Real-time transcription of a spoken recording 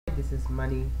this is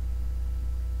Mani.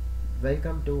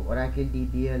 Welcome to Oracle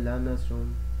DBA Learners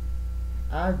Room.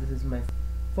 As this is my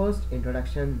first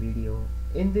introduction video,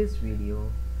 in this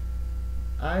video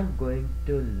I'm going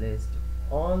to list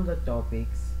all the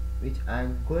topics which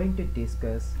I'm going to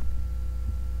discuss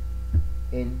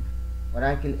in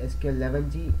Oracle SQL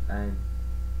 11g and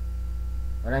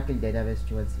Oracle Database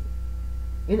 12c.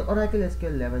 In Oracle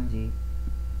SQL 11g,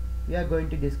 we are going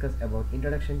to discuss about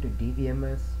introduction to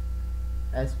DBMS,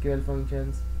 SQL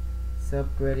functions,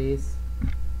 subqueries,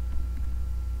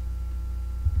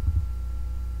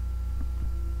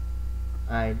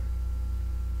 and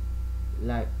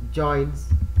like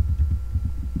joins,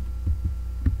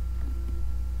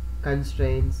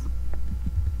 constraints,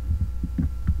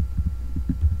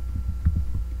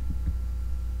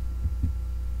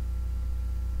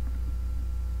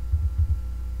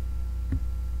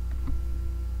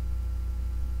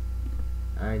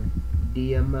 and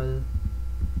DML,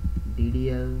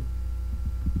 DDL,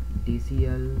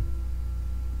 DCL,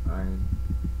 and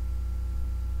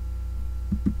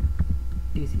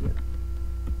TCL.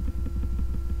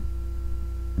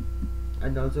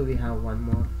 And also we have one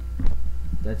more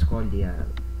that's called DRL.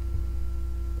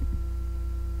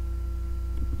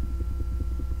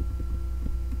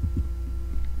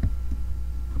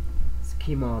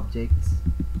 Schema objects,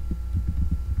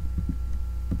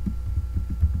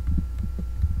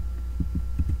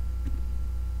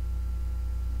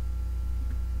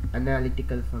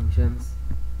 analytical functions,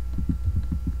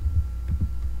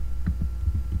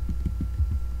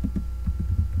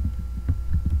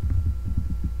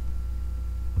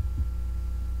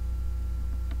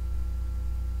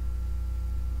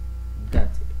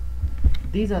 that's it.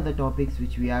 These are the topics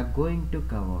which we are going to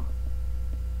cover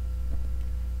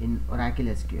in Oracle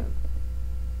SQL.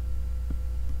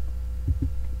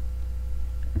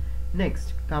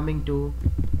 Next, coming to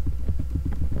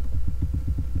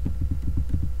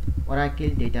Oracle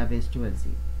Database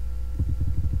 12c.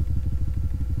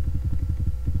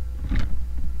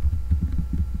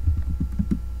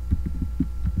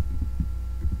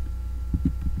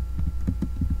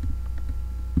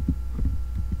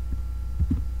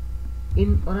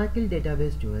 In Oracle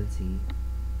Database 12c,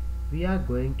 we are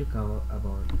going to cover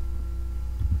about,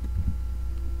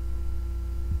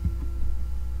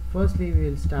 firstly we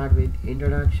will start with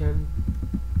introduction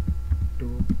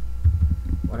to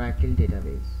Oracle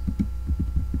Database.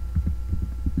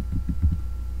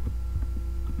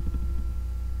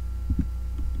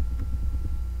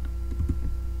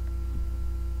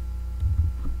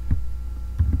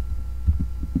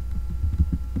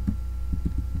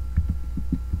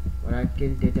 Oracle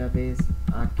Database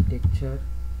Architecture,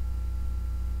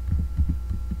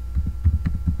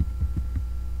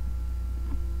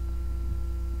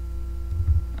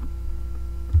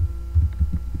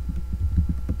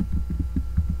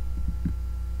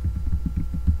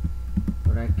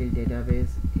 Oracle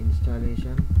Database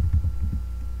Installation,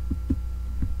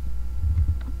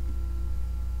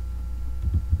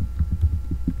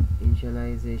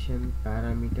 Initialization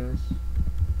Parameters,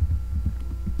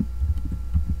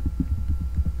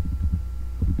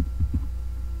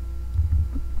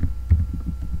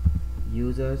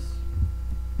 users,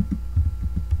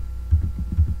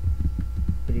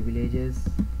 privileges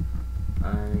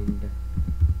and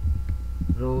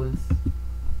roles,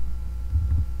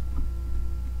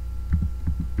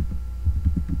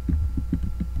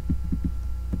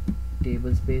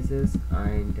 table spaces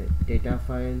and data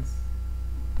files,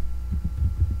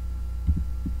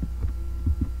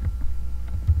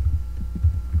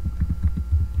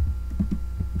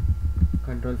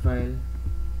 control file,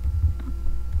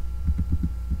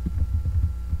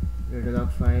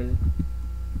 readlog file,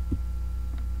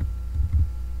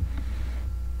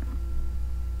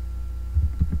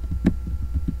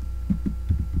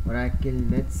 Oracle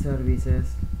Net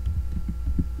Services,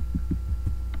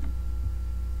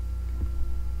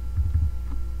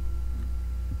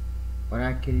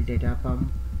 Oracle Data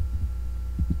Pump,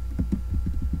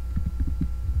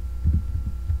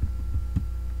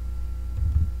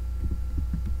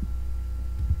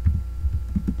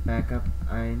 backup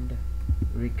and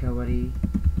recovery,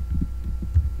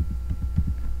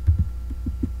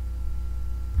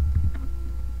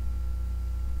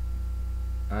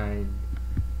 and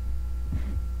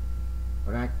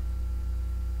Oracle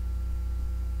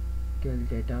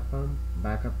Data Pump,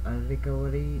 backup and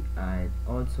recovery, and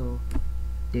also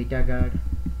data guard,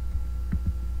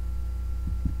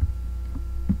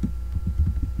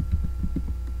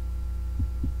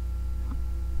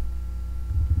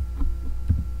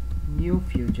 new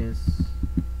features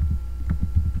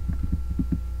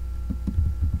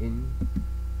in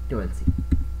 12c.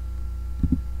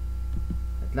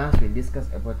 At last we'll discuss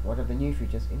about what are the new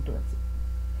features in 12c.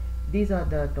 These are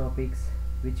the topics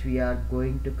which we are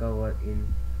going to cover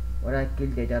in Oracle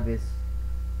database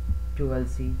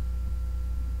 12c.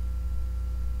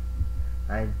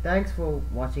 And thanks for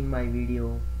watching my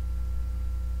video.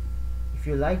 If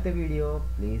you like the video,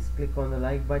 please click on the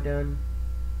like button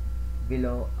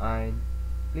below and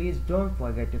please don't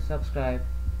forget to subscribe.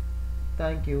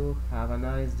 Thank you. Have a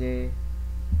nice day.